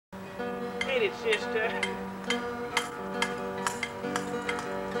get it, sister.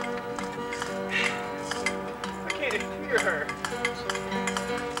 I can't hear her.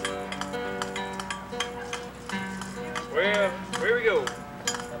 Well, here we go.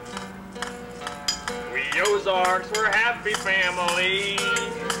 We Ozarks, we're a happy family,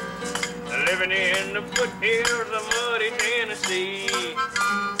 living in the foothills of muddy Tennessee.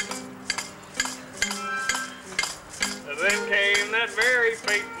 Then came that very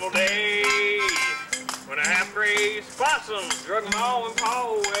fateful day when a half-crazed possum drug Ma and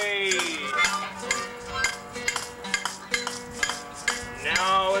Pa away.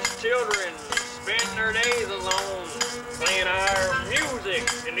 Now us children spend their days alone, playing our music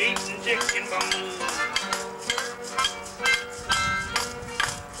and eating chicken bones.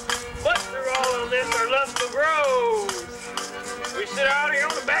 But through all of this, our love still grows. We sit out here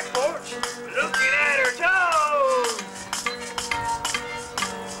on the back porch, looking at her toes.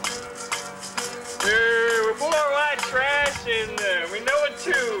 We're full of white trash and we know it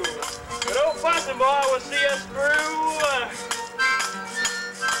too. But old Possum Boy will see us through.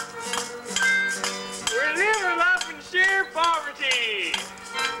 We live our life in sheer poverty.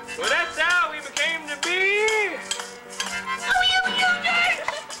 Well, that's how we became to be.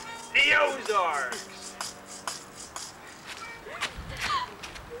 The Ozarks.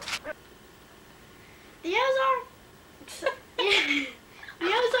 The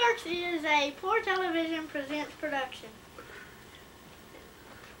Ozarks is a Poor Television Presents production.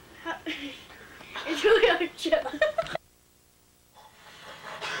 It's really a joke.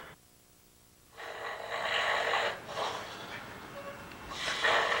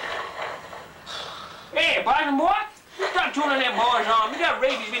 Hey, Possum Boy, stop twirling that boy's arm. You got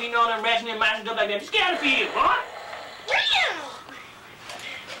rabies been eating all them rats and them mice and stuff like that. Just get out of here, boy.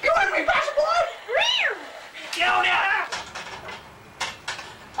 Come on, me, Possum Boy. Get on out.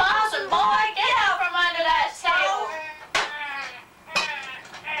 Possum Boy, get out from under that table.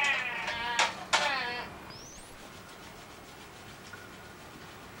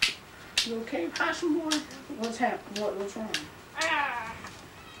 You okay, Possum Boy? What's happened? What's wrong?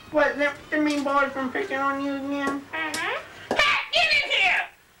 What, the mean boy's been picking on you again? Get in here!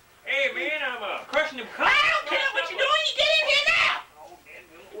 Hey, man, I'm crushing them cups. I don't care what you're doing. You get in here now! Oh,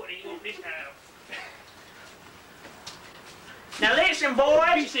 damn, what are you doing this time? Now listen,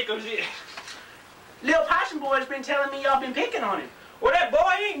 boys. Be sick of this. Little Possum Boy's been telling me y'all been picking on him. Well, that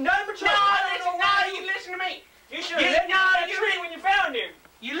boy ain't nothing but trouble. No, you listen to me. You should have let me out of the tree when you found him.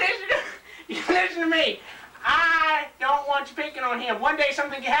 You listen to me. I don't want you picking on him. One day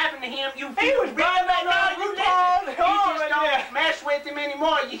something can happen to him. He was riding that You just don't mess with him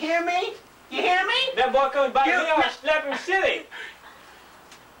anymore. You hear me? You hear me? That boy comes by me, I slap him silly.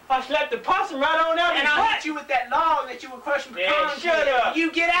 I slapped the possum right on out of his butt. And I'll hit you with that log that you were crushing pecans. Yeah, shut up.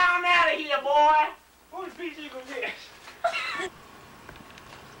 You get out of here, boy. Who's piece of this?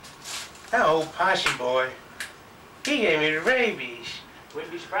 That old Possum Boy, he gave me the rabies.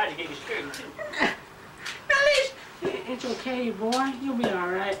 Wouldn't be surprised he gave you scurvy, too. Now listen, it's okay, boy. You'll be all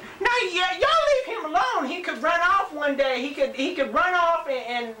right. Now, y'all leave him alone. He could run off one day. He could run off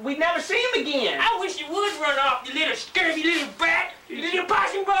and we'd never see him again. I wish you would run off, you little scurvy little brat. You little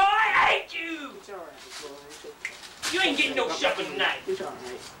possum boy, I hate you. It's all right, boy. It's okay. You ain't getting no supper tonight. It's all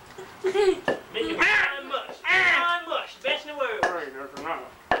right. Make it fine mush. Fine mush. Best in the world. All right, there's another.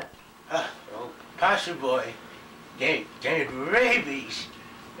 Old Possum Boy gave me rabies.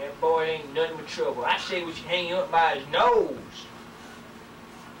 That boy ain't nothing but trouble. I say we should hang him up by his nose.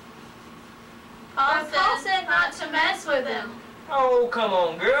 Paul said not to mess with him. Oh, come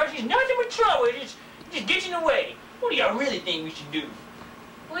on, girls. He's nothing but trouble. He just gets in the way. What do y'all really think we should do?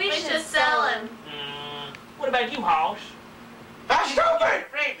 We should sell him. What about you, Hoss? Possum Boy,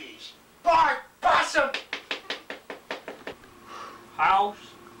 rabies. Bark, Possum. Hoss,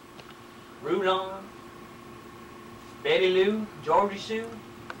 Rulon, Betty Lou, Georgie Sue.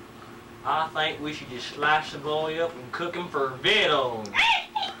 I think we should just slice the boy up and cook him for victuals. Heck,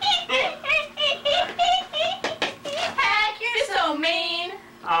 you're so mean.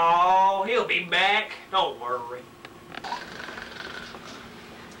 Oh, he'll be back. Don't worry.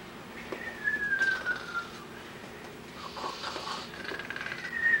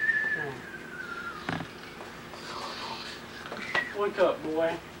 Wake up,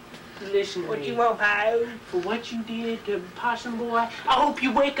 boy. Listen to me. What you want, Pio? For what you did to Possum Boy, I hope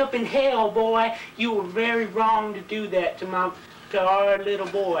you wake up in hell, boy. You were very wrong to do that to our little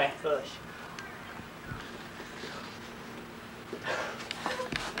boy. Hush.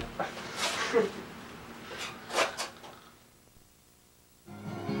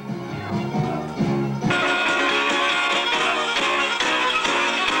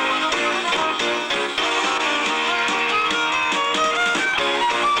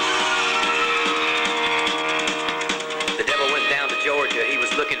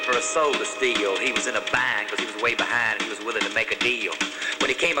 soul to steal. He was in a bind because he was way behind and he was willing to make a deal. When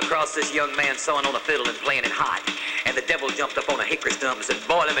he came across this young man sewing on a fiddle and playing it hot, and the devil jumped up on a hickory stump and said,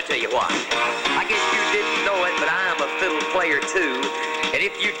 boy, let me tell you what. I guess you didn't know it, but I'm a fiddle player too. And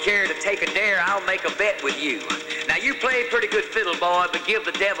if you'd care to take a dare, I'll make a bet with you. Now, you play pretty good fiddle, boy, but give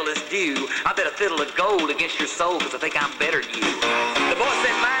the devil his due. I bet a fiddle of gold against your soul because I think I'm better than you. The boy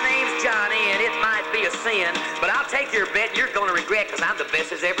said, my name's Johnny, and it might be a sin, but I'll take your bet you're going to regret because I'm the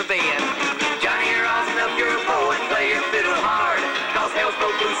best there's ever been. Johnny, you're awesome up your bow and play your fiddle hard, cause hell's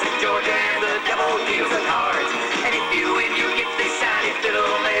broke loose in Georgia and the devil deals the cards. And if you win, you get this shiny fiddle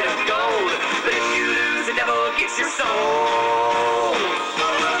made of gold, but if you lose, the devil gets your soul.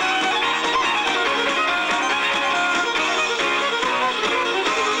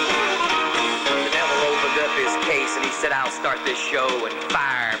 And he said, I'll start this show, and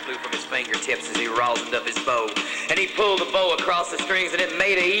fire flew from his fingertips as he rosined up his bow. And he pulled the bow across the strings, and it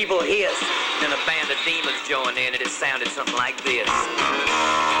made an evil hiss. Then a band of demons joined in, and it sounded something like this.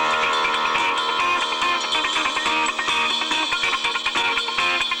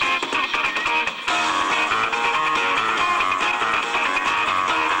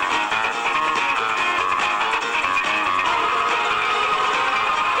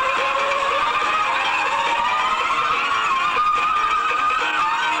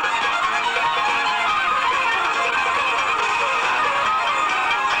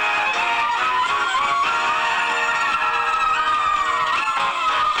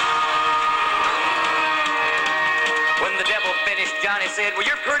 Johnny said, well,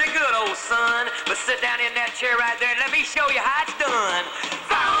 you're pretty good, old son, but sit down in that chair right there and let me show you how it's done.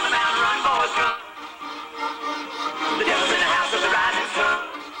 Fire on the mountain, run, boys, run. The devil's in the house of the rising sun.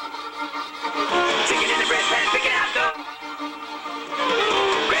 Chicken in the breast pan, picking out dough.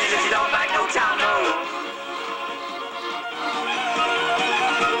 Granny says you don't like no child, no.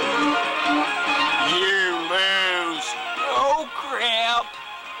 You lose. Oh, crap.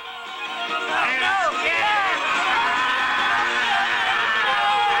 No, yeah.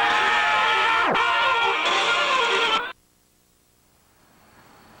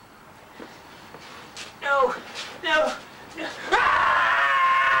 No.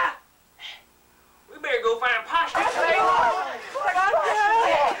 Ah! We better go find Possum Boy.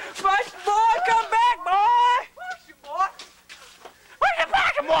 Possum Boy, come back, boy. Possum Boy. Where's the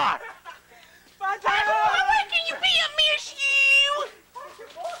Possum Boy? Possum Boy, where can you be? I miss you.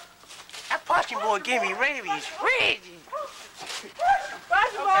 That Possum Boy gave me rabies. Rabies.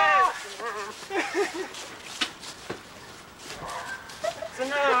 Possum Boy. It's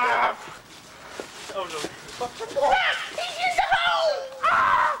enough. Oh, no. He's in the hole!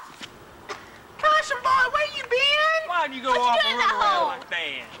 Ah! Possum Boy, where you been? Why'd you go off and run around like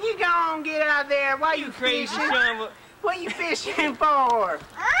that? You gone get out there. Why you crazy fishing? Son of a... What you fishing for?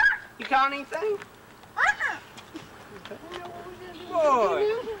 You caught anything?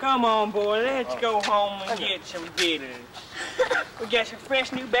 Boy, come on, boy. Let's go home and get some dinners. We got some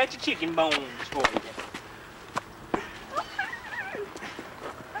fresh new batch of chicken bones for you.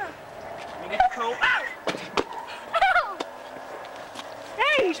 Cold.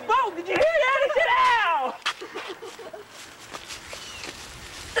 Hey, he spoke. Did you hear that? He said, ow!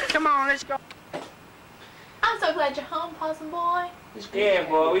 Come on, let's go. I'm so glad you're home, Possum Boy. Yeah,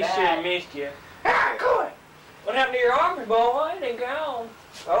 boy, we should have missed you. Ah, good. What happened to your arms, boy? They gone.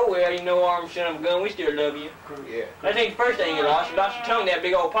 Oh, well, you know, arm son of a gun, we still love you. Yeah. I think the first thing you lost your tongue, that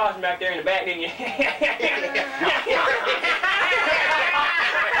big old possum back there in the back, didn't you?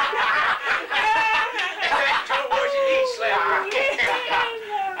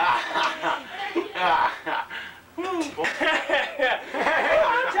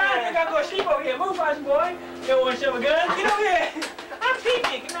 I'm trying to think I'll go sleep over here. Move, Possum Boy. You don't want to shove a gun? Get over here. I'm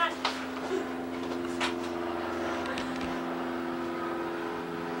teaching. Good night.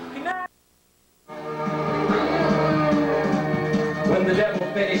 Good night. When the devil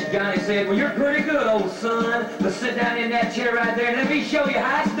finished, Johnny said, well, you're pretty good, old son, but sit down in that chair right there and let me show you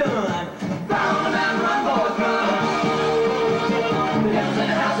how it's done. Fire on the mountain, run, boys, run. The devil's in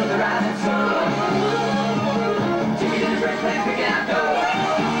the house of the rising sun. Chicken in the breast pan, picking out dough.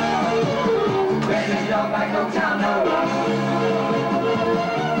 Granny, you don't like no town, no.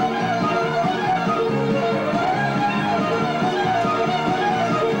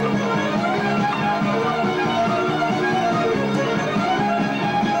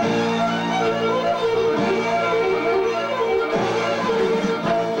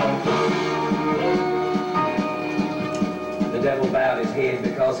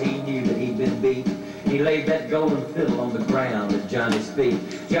 he knew that he'd been beat. He laid that golden fiddle on the ground at Johnny's feet.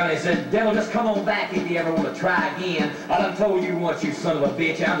 Johnny said, devil, just come on back if you ever want to try again. I done told you once, you son of a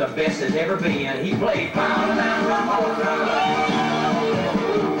bitch, I'm the best there's ever been. He played pound down, rumble, drum.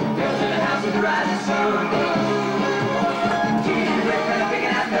 Devil's in the house with the rising sun. Jesus, red pen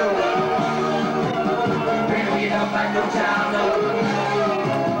picking out dough. When you don't like no child, no.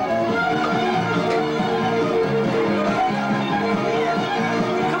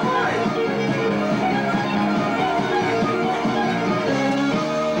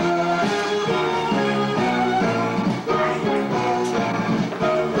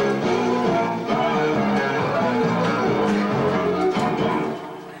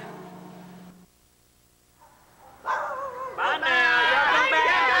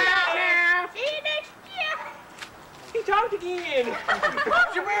 Again.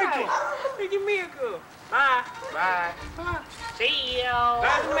 What's your miracle? Make your miracle. Bye. Bye. See you.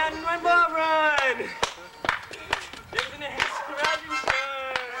 Ride the mountain, run, ball, run. Living in the house, rising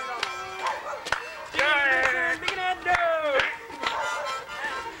sun. Yeah, look at that door.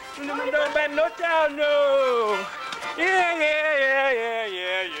 No, no, no, no, no, no. Yeah, yeah, yeah, yeah,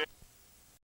 yeah, yeah.